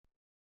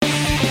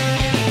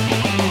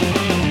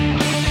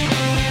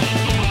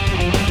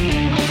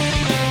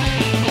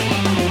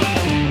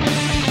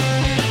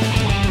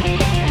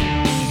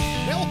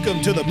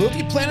to the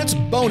Movie Planet's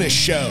bonus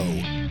show.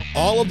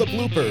 All of the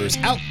bloopers,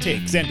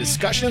 outtakes, and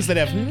discussions that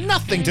have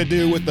nothing to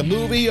do with the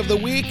movie of the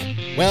week,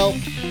 well,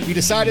 we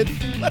decided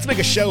let's make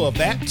a show of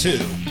that too.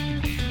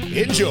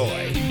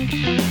 Enjoy.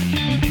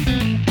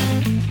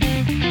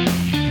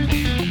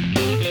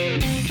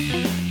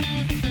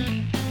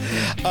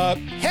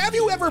 Have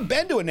you ever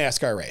been to a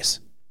NASCAR race?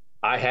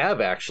 I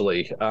have,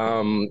 actually.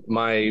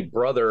 My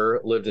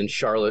brother lived in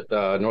Charlotte,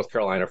 North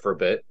Carolina for a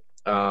bit.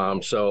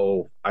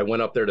 So I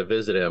went up there to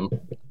visit him,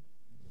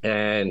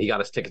 and he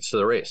got us tickets to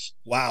the race.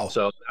 Wow.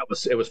 So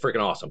it was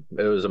freaking awesome.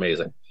 It was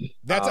amazing.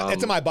 That's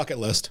on my bucket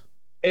list.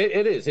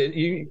 It is.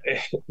 You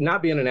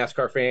not being a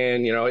NASCAR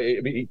fan,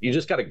 you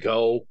just got to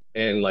go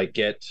and like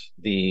get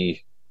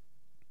the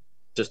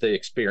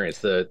experience,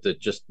 the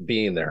just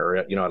being there,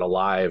 at a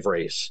live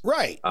race.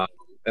 Right.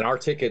 And our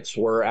tickets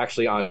were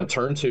actually on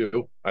turn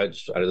 2.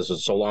 This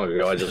was so long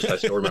ago. I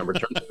still remember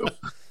turn 2.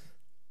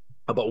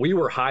 But we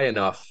were high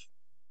enough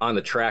on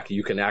the track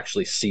you can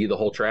actually see the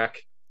whole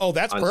track. Oh,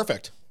 that's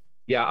perfect.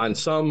 Yeah,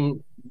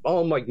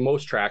 on like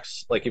most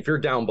tracks, like if you're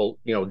down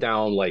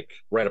like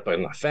right up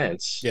on the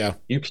fence, yeah,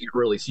 you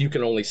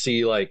can only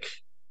see like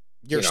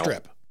your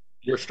strip,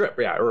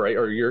 yeah, right,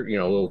 or your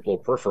little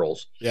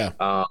peripherals. Yeah.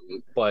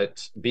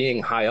 But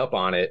being high up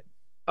on it,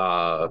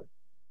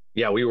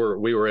 yeah, we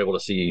were able to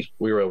see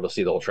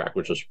the whole track,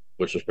 which was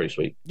pretty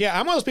sweet. Yeah,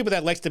 I'm one of those people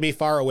that likes to be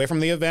far away from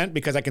the event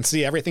because I can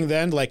see everything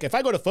then. Like if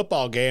I go to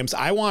football games,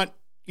 I want,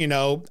 I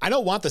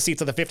don't want the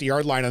seats at the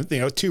 50-yard line,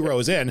 2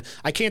 rows in.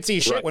 I can't see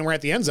shit when we're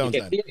at the end zones.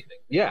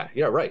 Yeah,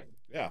 right.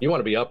 Yeah. You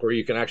want to be up where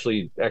you can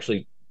actually,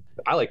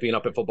 I like being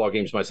up at football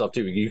games myself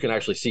too. You can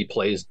actually see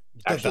plays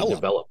actually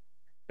develop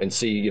and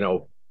see,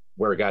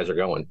 where guys are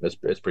going.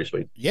 It's pretty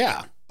sweet.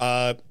 Yeah.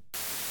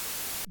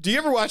 Do you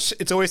ever watch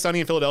It's Always Sunny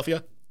in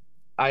Philadelphia?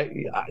 I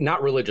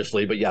not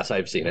religiously, but yes,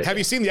 I've seen it. Have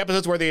you seen the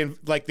episodes where they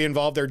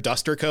involve their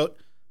duster coat?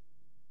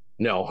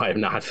 No, I have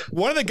not.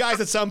 One of the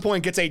guys at some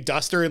point gets a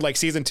duster in like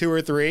season 2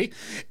 or 3,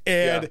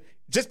 and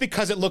just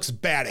because it looks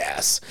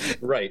badass.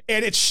 Right.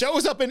 And it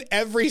shows up in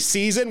every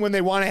season when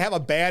they want to have a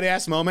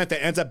badass moment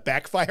that ends up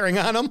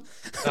backfiring on them.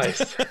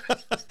 Nice.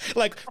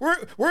 Like we're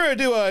going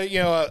to do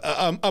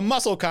a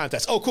muscle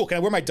contest. Oh, cool. Can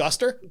I wear my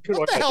duster?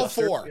 What the hell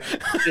for?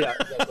 Yeah,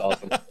 that's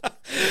awesome.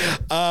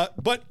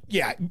 But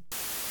yeah.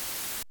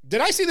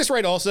 Did I see this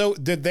right also?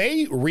 Did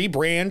they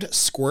rebrand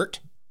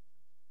Squirt?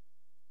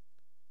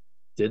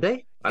 Did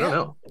they? I don't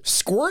know.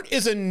 Squirt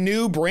is a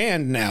new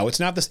brand now. It's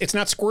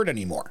not Squirt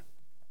anymore.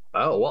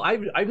 Oh, well,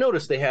 I've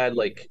noticed they had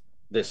like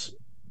this,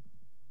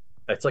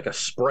 it's like a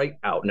Sprite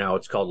out now.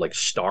 It's called like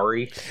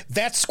Starry.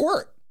 That's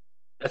Squirt.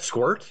 That's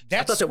Squirt?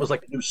 I thought that was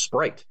like a new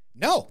Sprite.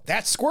 No,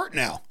 that's Squirt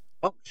now.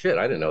 Oh, shit.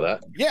 I didn't know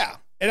that. Yeah.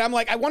 And I'm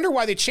like, I wonder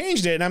why they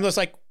changed it. And I'm just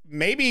like,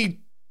 maybe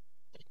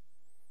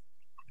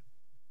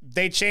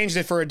they changed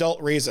it for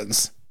adult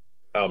reasons.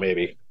 Oh,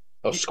 maybe.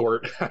 Oh,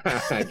 Squirt.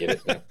 I get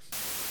it. Yeah.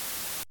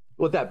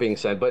 With that being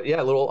said, but yeah,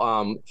 a little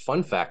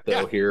fun fact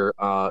though here.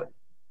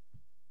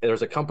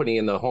 There's a company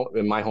in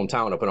my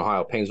hometown up in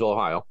Ohio, Painesville,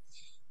 Ohio,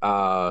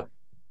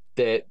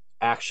 that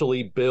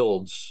actually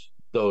builds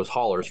those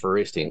haulers for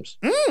race teams.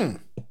 Mm.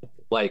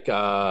 Like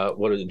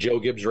what is it? Joe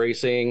Gibbs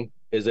Racing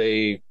is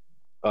a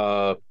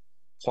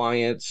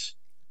client.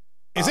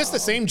 Is this the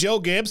same Joe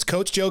Gibbs,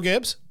 Coach Joe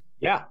Gibbs?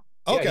 Yeah.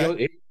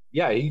 Okay.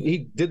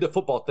 He did the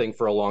football thing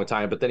for a long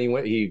time, but then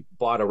he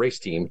bought a race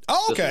team.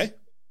 Oh, okay.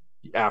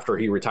 After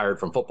he retired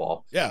from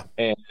football. Yeah.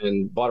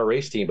 And bought a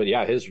race team. But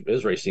yeah, his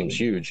race team's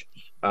huge.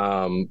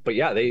 But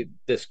yeah,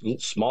 this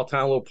small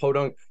town, little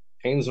podunk,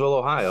 Painesville,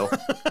 Ohio.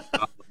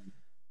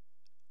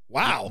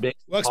 Wow.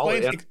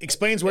 Well,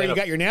 explains where you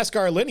got your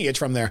NASCAR lineage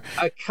from there.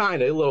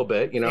 Kind of a little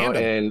bit,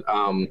 and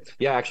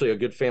actually a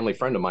good family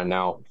friend of mine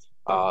now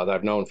that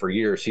I've known for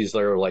years. He's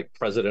their like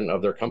president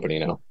of their company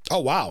now.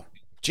 Oh, wow.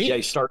 Jeez.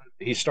 Yeah,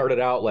 he started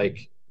out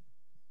like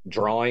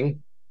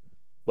drawing.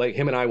 Like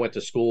him and I went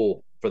to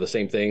school for the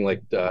same thing,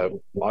 like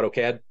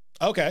AutoCAD.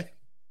 Okay.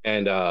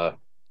 And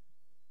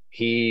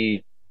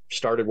he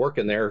started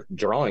working there,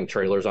 drawing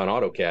trailers on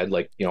AutoCAD,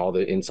 like all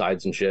the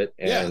insides and shit.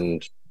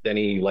 And then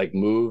he like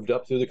moved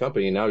up through the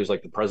company, and now he's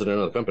like the president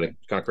of the company.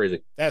 It's kind of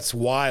crazy. That's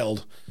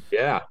wild.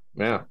 Yeah.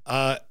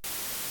 Oh,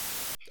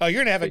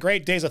 you're gonna have a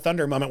great Days of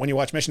Thunder moment when you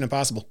watch Mission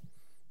Impossible.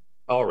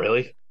 Oh,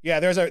 really?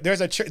 Yeah. There's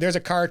a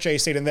car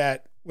chase scene in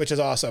that, which is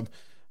awesome.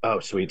 Oh,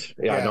 sweet.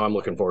 Yeah. No, I'm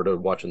looking forward to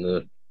watching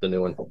the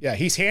new one. Yeah,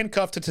 he's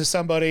handcuffed to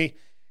somebody,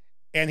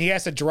 and he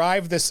has to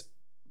drive this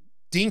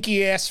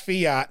dinky ass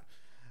Fiat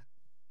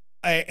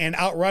and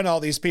outrun all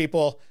these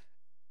people.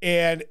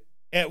 And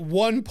at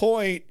one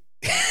point,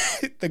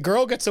 the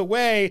girl gets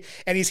away,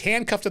 and he's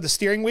handcuffed to the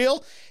steering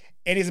wheel,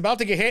 and he's about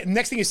to get hit. And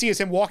next thing you see is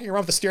him walking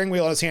around with the steering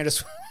wheel in his hand.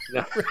 Just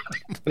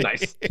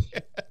nice.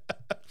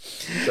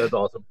 That's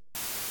awesome.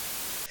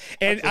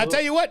 And Absolutely. I'll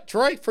tell you what,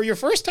 Troy, for your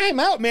first time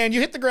out, man,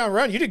 you hit the ground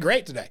running. You did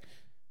great today.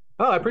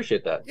 Oh, I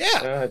appreciate that.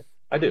 Yeah.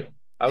 I do.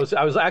 I was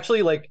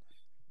actually like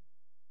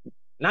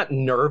not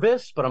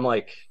nervous, but I'm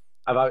like,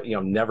 I've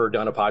never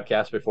done a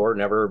podcast before,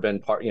 never been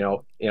part,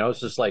 it's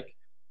just like,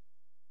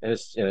 and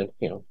it's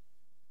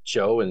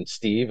Joe and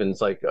Steve, and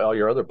it's like all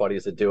your other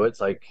buddies that do it.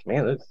 It's like,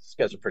 man, these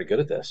guys are pretty good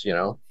at this, you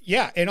know?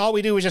 Yeah. And all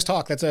we do is just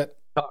talk. That's it.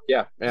 Oh,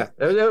 yeah.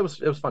 It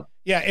was fun.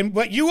 Yeah. And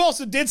but you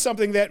also did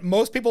something that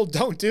most people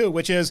don't do,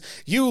 which is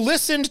you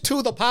listened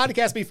to the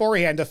podcast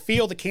beforehand to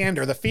feel the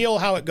candor, to feel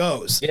how it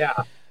goes. Yeah.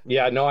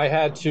 Yeah. No, I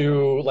had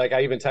to, like,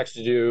 I even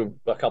texted you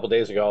a couple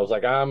days ago. I was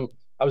like, I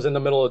was in the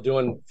middle of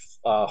doing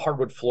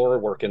hardwood floor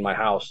work in my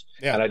house,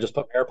 and I just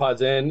put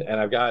AirPods in, and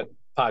I've got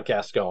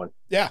podcasts going.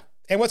 Yeah.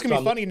 And what's going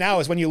to be funny now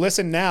is when you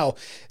listen now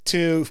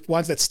to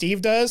ones that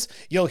Steve does,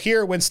 you'll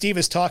hear when Steve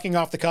is talking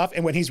off the cuff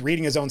and when he's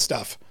reading his own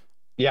stuff.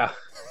 Yeah.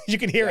 You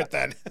can hear it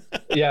then.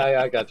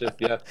 Yeah, I got you.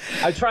 Yeah.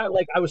 I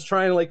was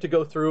trying like to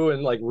go through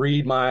and like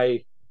read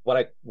what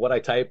I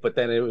type, but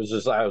then it was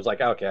just, I was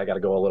like, okay, I got to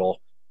go a little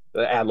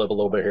ad lib a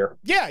little bit here.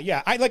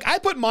 Yeah. I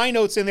put my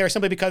notes in there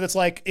simply because it's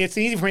like, it's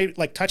easy for me to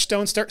like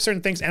touchstone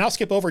certain things, and I'll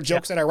skip over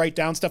jokes that I write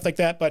down, stuff like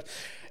that. But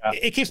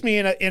it keeps me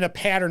in a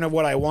pattern of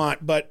what I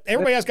want, but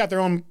everybody has got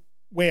their own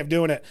way of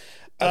doing it.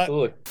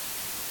 Absolutely.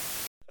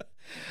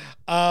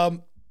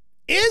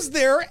 Is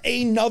there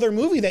another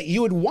movie that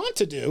you would want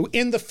to do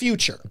in the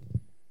future?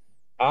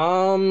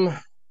 I'm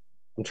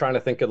trying to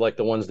think of like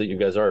the ones that you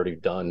guys already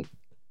done.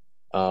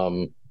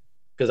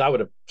 Because I would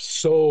have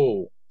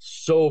so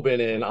been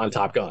in on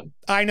Top Gun.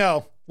 I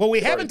know. Well, we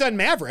haven't done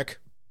Maverick.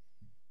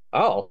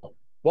 Oh,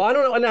 well, I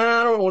don't know.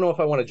 I don't know if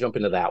I want to jump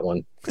into that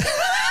one.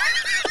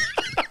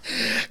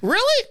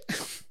 Really?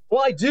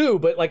 Well, I do,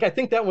 but like I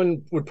think that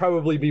one would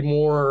probably be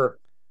more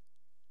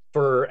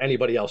for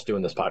anybody else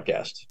doing this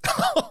podcast.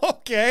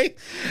 Okay.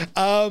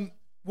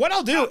 What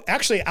I'll do,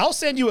 actually, I'll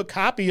send you a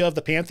copy of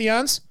the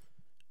Pantheons.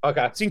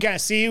 Okay. So you can kind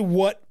of see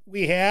what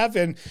we have.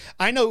 And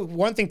I know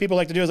one thing people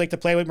like to do is like to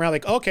play with around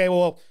like, okay,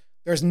 well,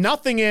 there's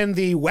nothing in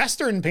the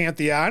Western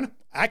Pantheon.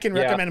 I can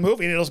recommend a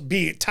movie and it'll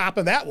be top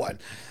of that one.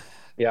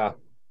 Yeah.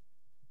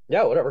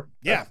 Yeah, whatever.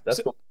 Yeah. That's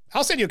cool.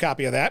 I'll send you a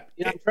copy of that.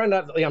 Yeah,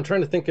 I'm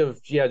trying to think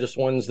of just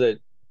ones that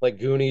like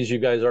Goonies you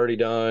guys already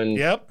done.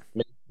 Yep.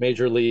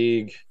 Major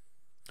League.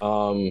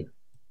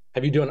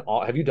 Have you done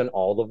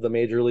all of the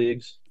major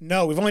leagues?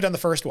 No, we've only done the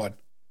first one.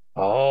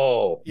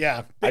 Oh.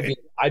 Yeah.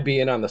 I'd be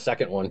in on the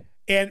second one.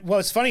 And well,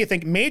 it's funny, I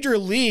think Major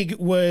League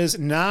was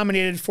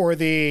nominated for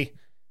the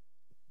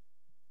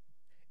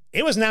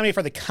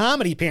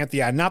comedy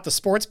Pantheon, not the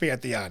sports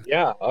Pantheon.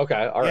 Yeah.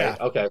 Okay. All right. Yeah.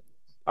 Okay.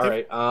 All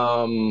right.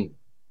 I'll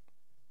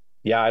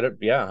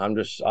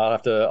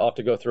have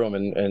to go through them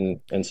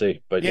and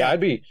see. But yeah, I'd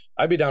be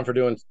down for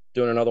doing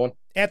another one.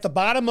 At the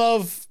bottom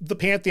of the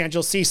Pantheon,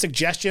 you'll see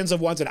suggestions of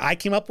ones that I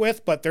came up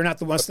with, but they're not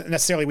the ones that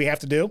necessarily we have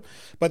to do.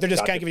 But they're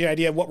just kind of giving you an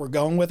idea of what we're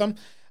going with them.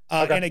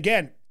 Okay. And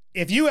again,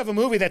 if you have a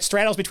movie that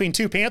straddles between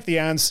two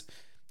Pantheons,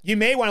 you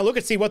may want to look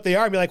and see what they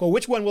are and be like, well,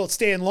 which one will it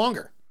stay in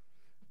longer?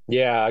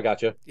 Yeah, I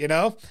got you. You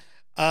know,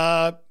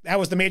 that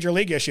was the Major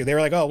League issue. They were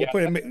like, oh, we'll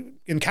put it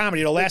in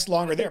comedy. It'll last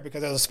longer there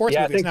because as a sports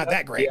movie, it's not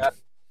that great.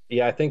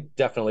 Yeah, I think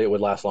definitely it would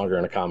last longer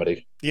in a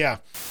comedy. Yeah.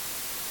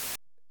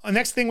 The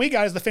next thing we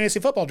got is the fantasy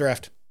football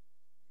draft.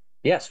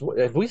 Yes.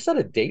 Have we set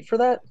a date for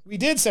that? We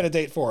did set a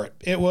date for it.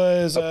 It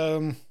was,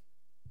 I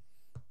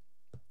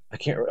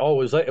can't.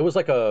 Oh, it was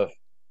like a.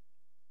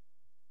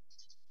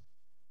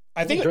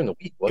 I think during the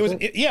week.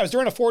 Wasn't it? Yeah, it was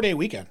during a 4-day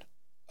weekend.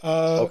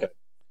 Okay.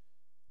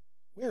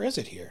 Where is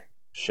it here?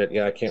 Shit.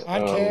 Yeah, I can't.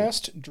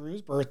 Podcast,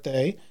 Drew's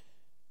birthday.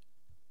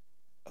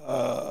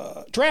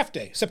 Draft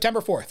day,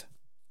 September 4th.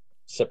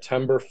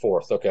 September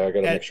 4th. Okay, I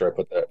got to make sure I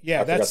put that.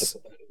 Yeah, that's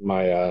put that in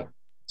my. I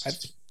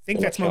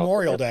think that's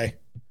Memorial Day.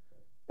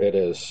 It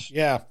is.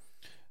 Yeah.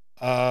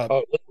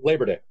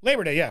 Labor Day.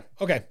 Labor Day, yeah.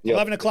 Okay. Yep.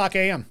 11 o'clock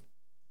a.m.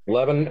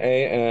 11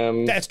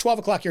 a.m. That's 12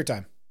 o'clock your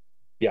time.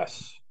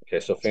 Yes. Okay,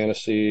 so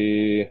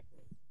fantasy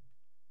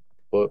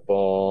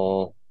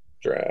football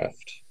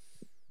draft.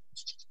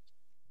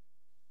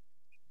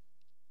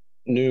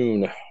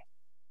 Noon.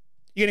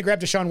 You gonna grab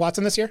Deshaun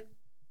Watson this year?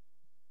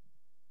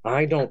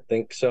 I don't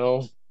think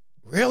so.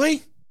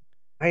 Really?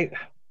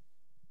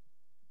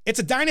 It's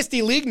a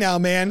dynasty league now,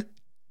 man.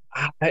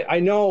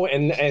 I know,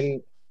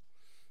 and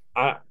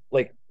I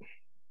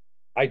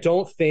I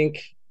don't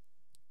think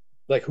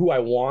like who I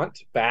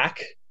want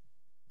back.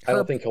 I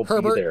don't think he'll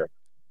be there.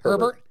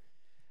 Herbert?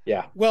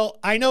 Yeah. Well,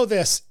 I know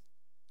this.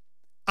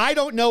 I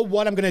don't know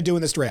what I'm going to do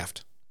in this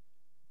draft.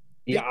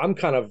 Yeah, I'm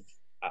kind of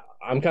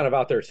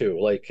out there too.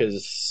 Like,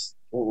 because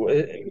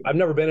I've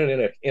never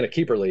been in a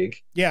keeper league.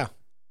 Yeah,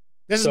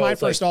 this is my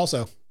first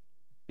also.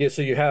 Yeah,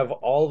 so you have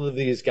all of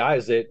these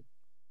guys that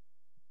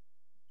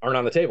aren't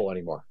on the table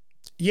anymore.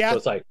 Yeah, so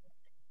it's like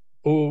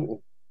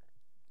who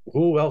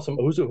else?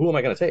 Who am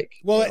I going to take?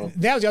 Well, you know?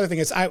 That was the other thing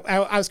is I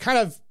was kind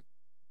of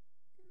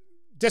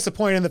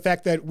disappointed in the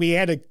fact that we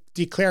had to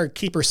declare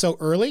keeper so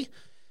early.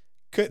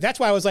 That's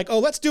why I was like, oh,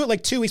 let's do it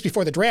like 2 weeks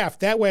before the draft.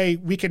 That way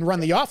we can run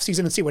the offseason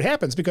and see what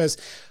happens. Because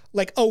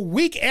like a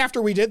week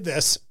after we did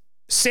this,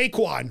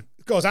 Saquon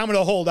goes, I'm going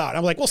to hold out.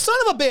 I'm like, well, son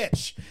of a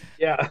bitch.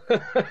 Yeah. If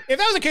that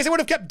was the case, I would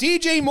have kept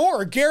DJ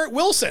Moore or Garrett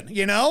Wilson,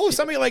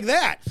 somebody like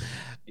that.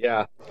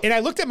 Yeah. And I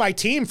looked at my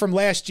team from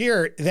last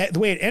year, that the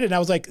way it ended, and I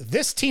was like,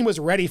 this team was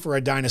ready for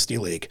a dynasty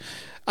league.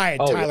 I had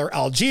Tyler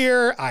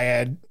Algier, I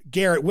had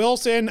Garrett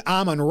Wilson,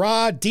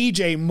 Amon-Ra,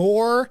 DJ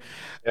Moore.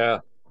 Yeah.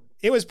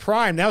 It was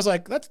prime. And I was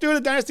like, let's do it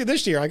a dynasty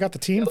this year. I got the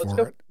team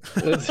for it.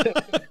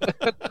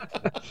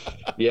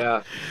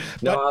 Yeah.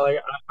 No,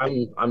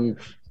 I'm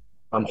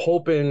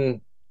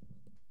hoping.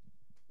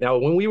 Now,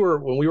 when we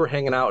were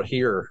hanging out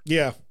here,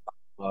 yeah,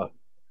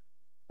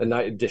 the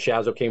night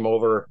DeShazzo came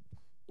over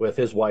with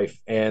his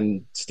wife,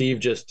 and Steve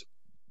just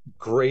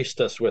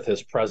graced us with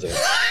his presence.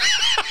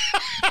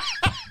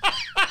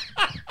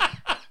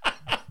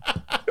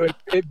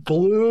 it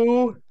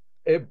blew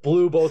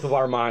both of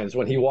our minds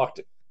when he walked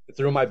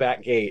through my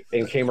back gate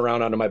and came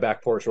around onto my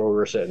back porch where we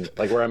were sitting,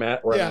 like where I'm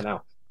at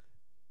now.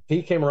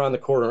 He came around the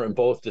corner, and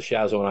both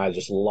DeShazzo and I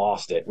just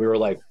lost it. We were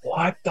like,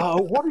 what are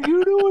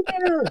you doing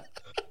there?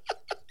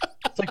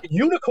 It's like a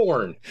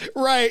unicorn.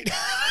 Right.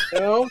 You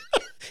know?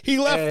 He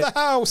left the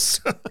house.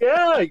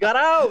 Yeah, he got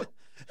out.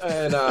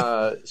 And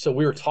so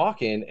we were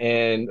talking,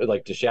 and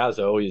like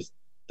DeShazzo, he's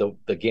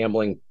the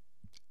gambling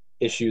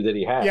issue that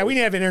he had. Yeah, we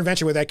need to have an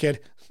intervention with that kid.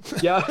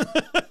 Yeah.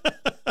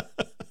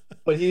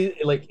 But he,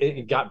 like,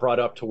 it got brought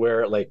up to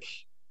where, like,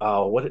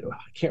 I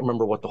can't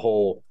remember what the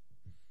whole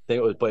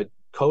thing was, but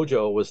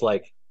Kojo was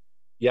like,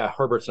 yeah,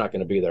 Herbert's not going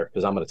to be there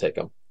because I'm going to take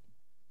him.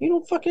 You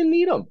don't fucking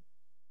need him.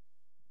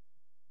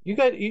 You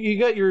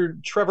got your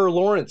Trevor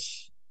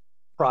Lawrence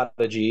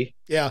prodigy.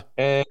 Yeah.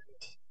 And,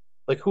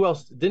 like, who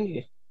else? Didn't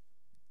he?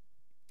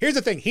 Here's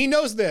the thing. He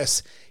knows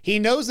this. He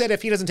knows that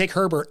if he doesn't take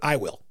Herbert, I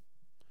will.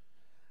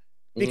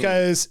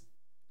 Because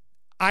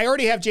I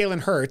already have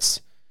Jalen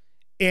Hurts.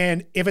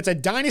 And if it's a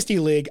dynasty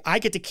league, I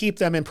get to keep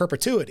them in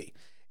perpetuity.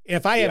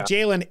 If I have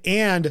Jalen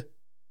and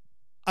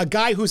a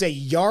guy who's a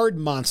yard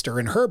monster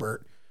in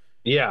Herbert,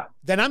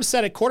 then I'm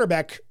set at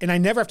quarterback, and I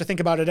never have to think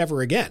about it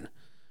ever again.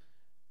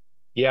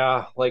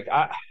 Yeah, like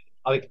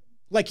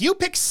you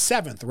picked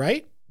 7th,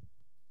 right?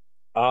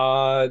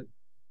 No,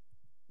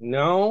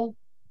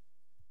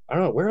 I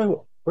don't know where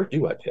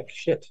do I pick?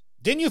 Shit.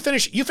 Didn't you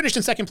finish? You finished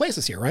in 2nd place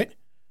this year, right?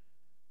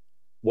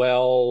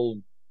 Well.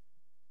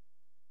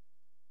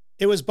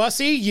 It was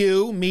Bussy,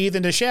 you, me,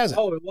 then DeShazzo.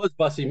 Oh, it was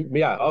Bussy.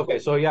 Yeah. Okay.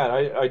 So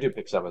yeah, I do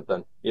pick 7th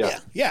then. Yeah.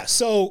 Yeah.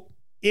 So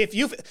here's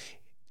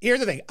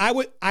the thing. I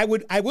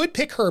would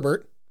pick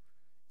Herbert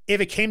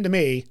if it came to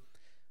me,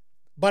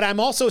 but I'm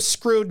also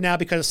screwed now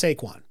because of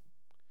Saquon.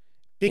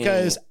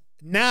 Because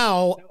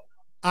now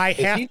I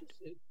have.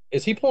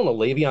 Is he pulling a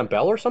Le'Veon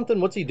Bell or something?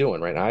 What's he doing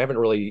right now? I haven't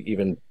really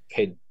even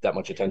paid that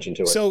much attention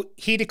to it. So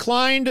he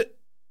declined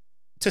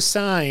to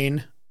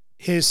sign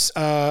his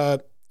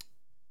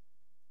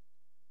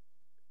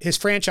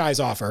franchise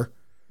offer.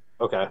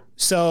 Okay.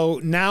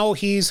 So now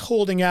he's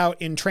holding out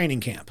in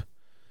training camp.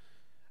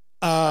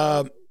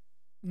 Now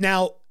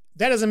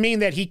that doesn't mean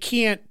that he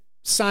can't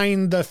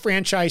sign the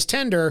franchise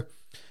tender,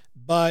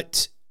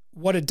 but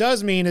what it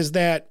does mean is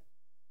that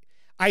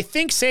I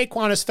think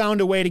Saquon has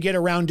found a way to get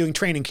around doing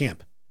training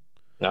camp.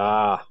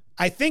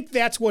 I think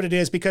that's what it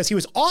is, because he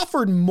was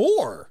offered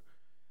more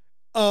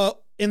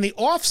in the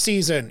off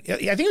season. I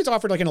think he was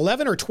offered like an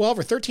 11 or 12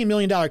 or $13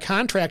 million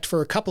contract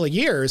for a couple of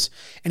years.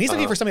 And he's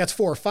looking for something that's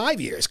 4 or 5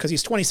 years because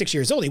he's 26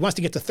 years old. He wants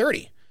to get to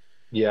 30.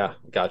 Yeah.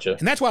 Gotcha.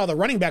 And that's why all the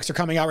running backs are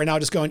coming out right now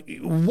just going,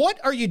 what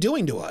are you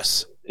doing to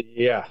us?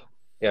 Yeah.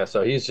 Yeah.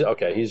 So he's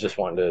okay. He's just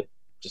wanting to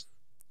just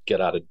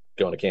get out of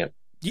going to camp.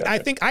 Gotcha.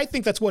 I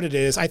think that's what it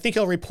is. I think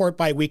he'll report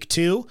by week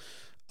 2.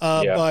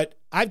 But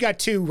I've got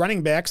 2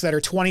 running backs that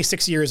are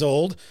 26 years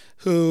old,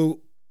 who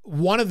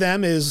one of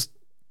them is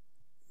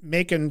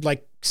making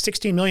like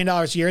 $16 million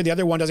a year. The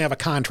other one doesn't have a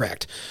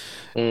contract.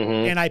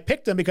 And I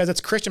picked them because it's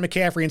Christian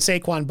McCaffrey and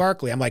Saquon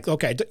Barkley. I'm like,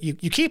 okay,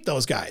 you keep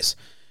those guys.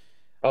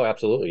 Oh,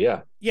 absolutely.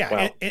 Yeah. Yeah.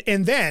 Wow.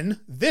 And then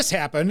this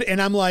happened,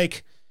 and I'm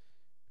like,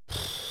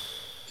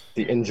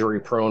 the injury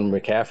prone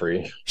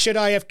McCaffrey. Should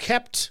I have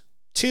kept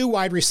 2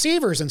 wide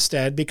receivers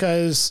instead?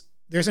 Because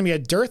there's going to be a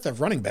dearth of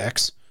running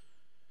backs.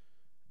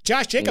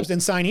 Josh Jacobs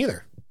didn't sign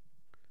either.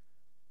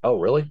 Oh,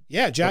 really?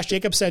 Yeah, Josh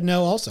Jacobs said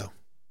no also.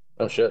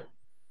 Oh, shit.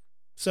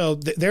 So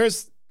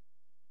that's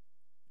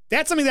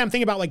something that I'm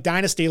thinking about, like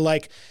Dynasty,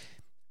 like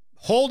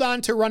hold on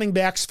to running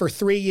backs for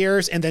 3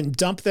 years and then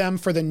dump them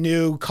for the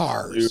new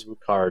cars. New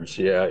cards,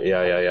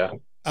 yeah.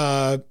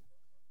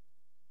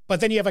 But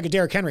then you have like a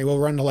Derrick Henry will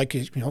run to like,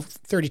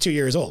 32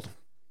 years old.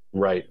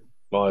 Right.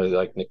 Well,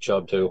 like Nick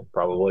Chubb too,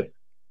 probably.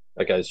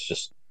 That guy's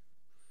just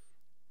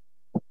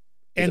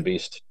a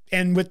beast.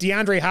 And with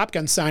DeAndre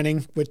Hopkins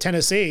signing with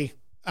Tennessee,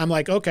 I'm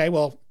like, okay,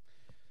 well,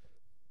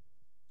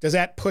 does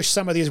that push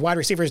some of these wide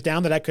receivers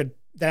down that I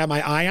have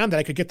my eye on, that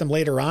I could get them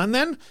later on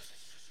then?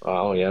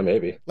 Oh, yeah,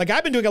 maybe. Like,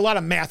 I've been doing a lot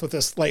of math with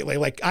this lately.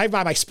 Like, I've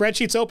got my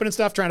spreadsheets open and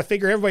stuff, trying to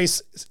figure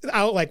everybody's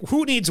out, like,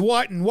 who needs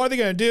what and what are they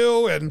going to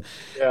do? And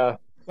yeah,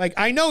 like,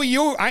 I know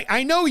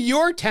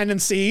your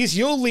tendencies.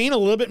 You'll lean a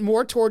little bit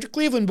more towards your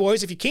Cleveland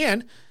boys if you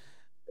can.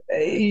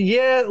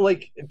 Yeah,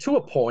 like to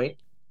a point.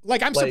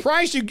 Like, I'm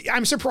surprised you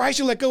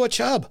let go of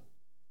Chubb.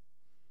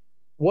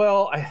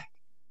 Well,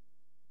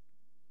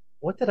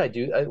 what did I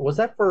do? Was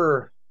that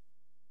for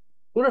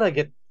Who did I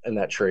get in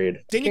that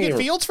trade? Didn't you get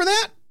Fields for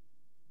that?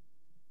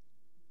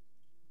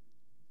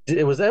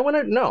 Was that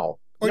when no.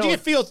 Or did you get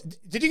Fields?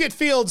 Did you get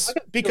Fields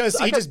because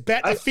he just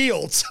bet the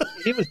Fields?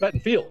 He was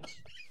betting Fields.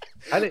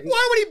 Why would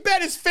he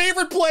bet his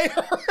favorite player?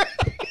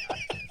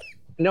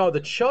 No, the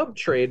Chubb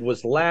trade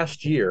was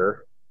last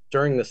year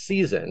during the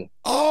season.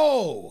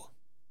 Oh.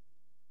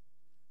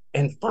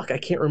 And fuck, I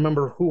can't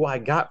remember who I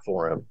got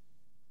for him.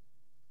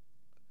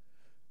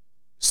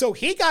 So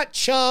he got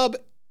Chubb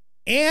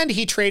and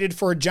he traded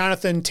for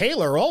Jonathan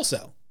Taylor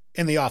also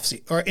in the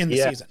offseason or in the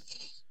season.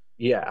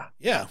 Yeah.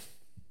 Yeah.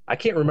 I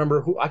can't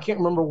remember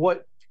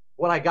what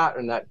I got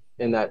in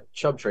that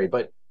Chubb trade,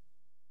 but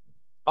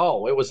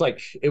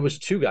it was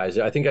two guys.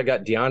 I think I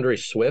got DeAndre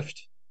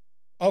Swift.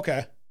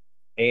 Okay.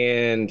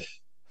 And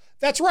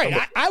that's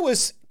right. I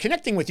was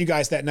connecting with you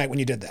guys that night when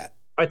you did that.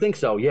 I think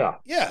so. Yeah.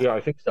 Yeah. Yeah, I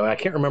think so. I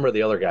can't remember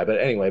the other guy, but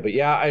anyway,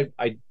 yeah,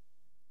 I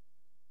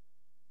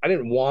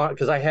didn't want,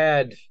 because I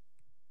had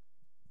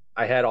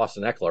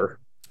Austin Eckler.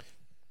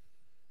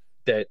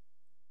 That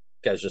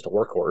guy's just a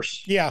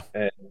workhorse. Yeah.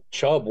 And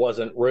Chubb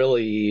wasn't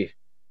really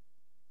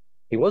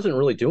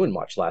doing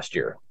much last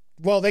year.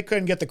 Well, they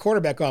couldn't get the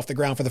quarterback off the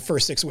ground for the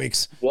first 6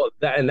 weeks. Well,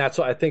 that's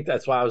why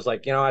I was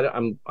like,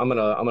 I'm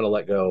gonna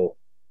let go.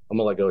 I'm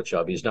gonna let go of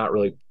Chubb. He's not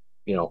really,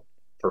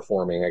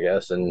 performing, I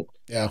guess. And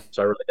yeah,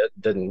 so I really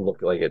didn't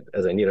look like it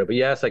as I needed. But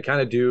yes, I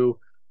kind of do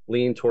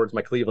lean towards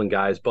my Cleveland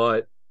guys,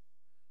 but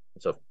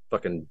it's a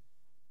fucking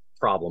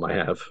problem I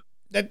have.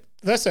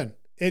 Listen,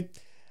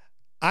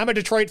 I'm a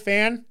Detroit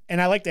fan, and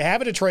I like to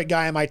have a Detroit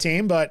guy on my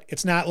team, but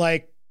it's not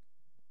like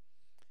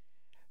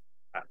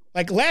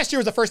last year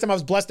was the first time I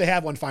was blessed to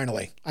have one.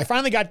 Finally, I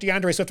finally got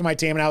DeAndre Swift on my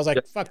team, and I was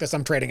like, "Fuck this,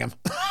 I'm trading him."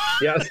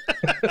 Yes.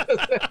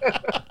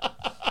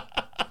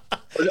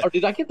 Or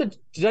did I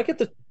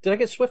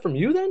get Swift from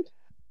you then?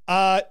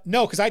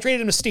 No, because I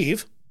traded him to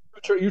Steve.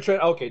 You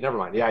traded? Okay, never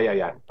mind.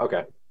 Yeah.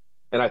 Okay,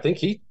 and I think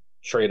he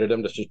traded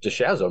him to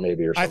Shazzo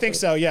maybe or something. I think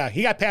so. Yeah,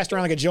 he got passed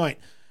around like a joint.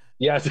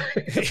 Yes.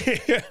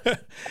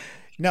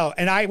 No,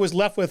 and I was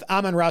left with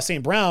Amon-Ra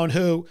St. Brown,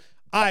 who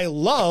I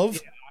love.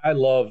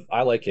 Yeah,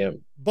 I like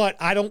him, but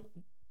I don't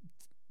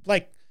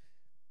like.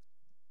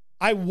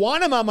 I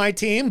want him on my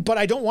team, but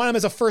I don't want him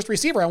as a first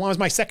receiver. I want him as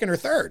my second or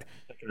third.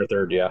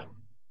 Yeah.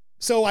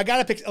 So I got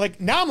to pick,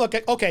 now I'm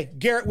looking, okay,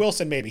 Garrett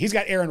Wilson maybe. He's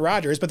got Aaron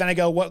Rodgers, but then I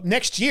go, well,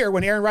 next year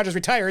when Aaron Rodgers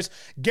retires,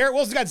 Garrett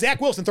Wilson's got Zach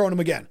Wilson throwing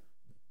him again.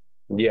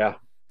 Yeah.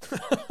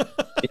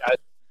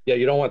 Yeah,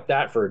 you don't want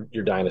that for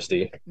your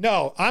dynasty.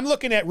 No, I'm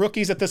looking at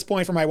rookies at this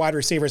point for my wide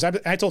receivers.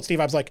 I told Steve,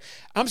 I was like,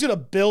 I'm just going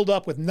to build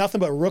up with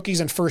nothing but rookies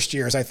and first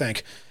years, I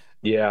think.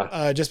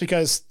 Yeah. Just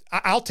because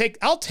I'll take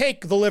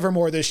the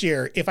Livermore this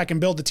year if I can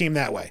build the team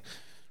that way.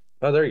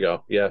 Oh, there you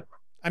go. Yeah.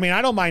 I mean,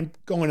 I don't mind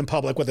going in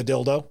public with a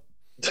dildo.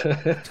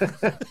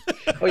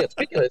 Oh yeah.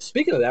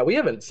 Speaking of that, we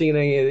haven't seen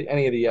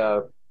any of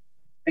the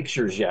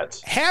pictures yet.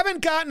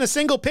 Haven't gotten a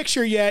single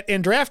picture yet,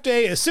 and draft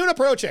day is soon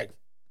approaching.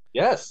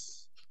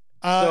 Yes.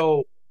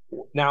 So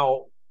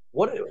now,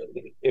 what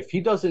if he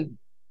doesn't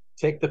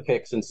take the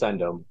pics and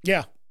send them?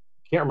 Yeah.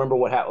 Can't remember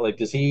what happened.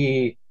 Does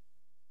he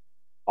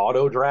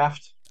auto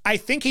draft? I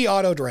think he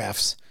auto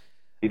drafts.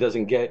 He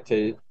doesn't get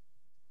to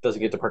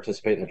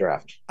participate in the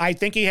draft. I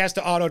think he has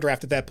to auto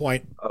draft at that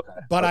point. Okay.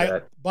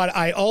 But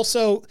I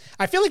also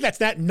feel like that's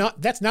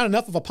not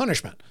enough of a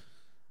punishment.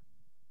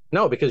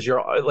 No, because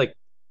you're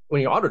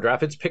when you auto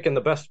draft, it's picking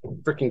the best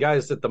freaking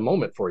guys at the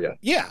moment for you.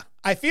 Yeah.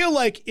 I feel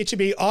like it should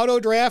be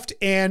auto draft,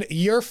 and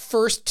your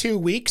first 2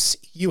 weeks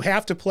you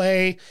have to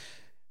play,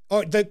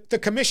 or the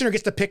commissioner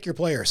gets to pick your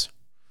players.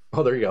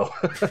 Oh, there you go.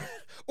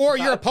 Or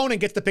your opponent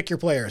gets to pick your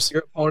players.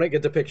 Your opponent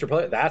gets to pick your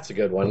player. That's a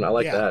good one. I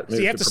like that. Maybe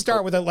so you have to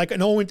start with an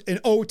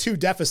 0-2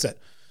 deficit.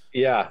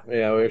 Yeah.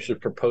 We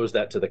should propose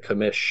that to the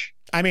commish.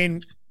 I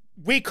mean,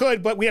 we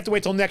could, but we have to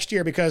wait till next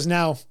year because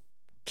now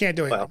can't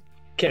do it. Well,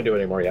 can't do it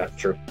anymore. Yeah,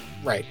 true.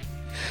 Right.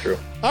 True.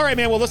 All right,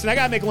 man. Well, listen, I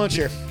got to make lunch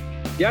here.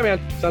 Yeah, man.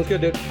 Sounds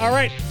good, dude. All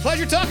right.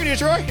 Pleasure talking to you,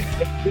 Troy.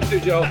 You too,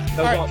 Joe. That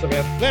was awesome,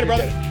 man. Later,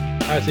 brother.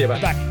 All right, see you.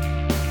 Bye. Bye.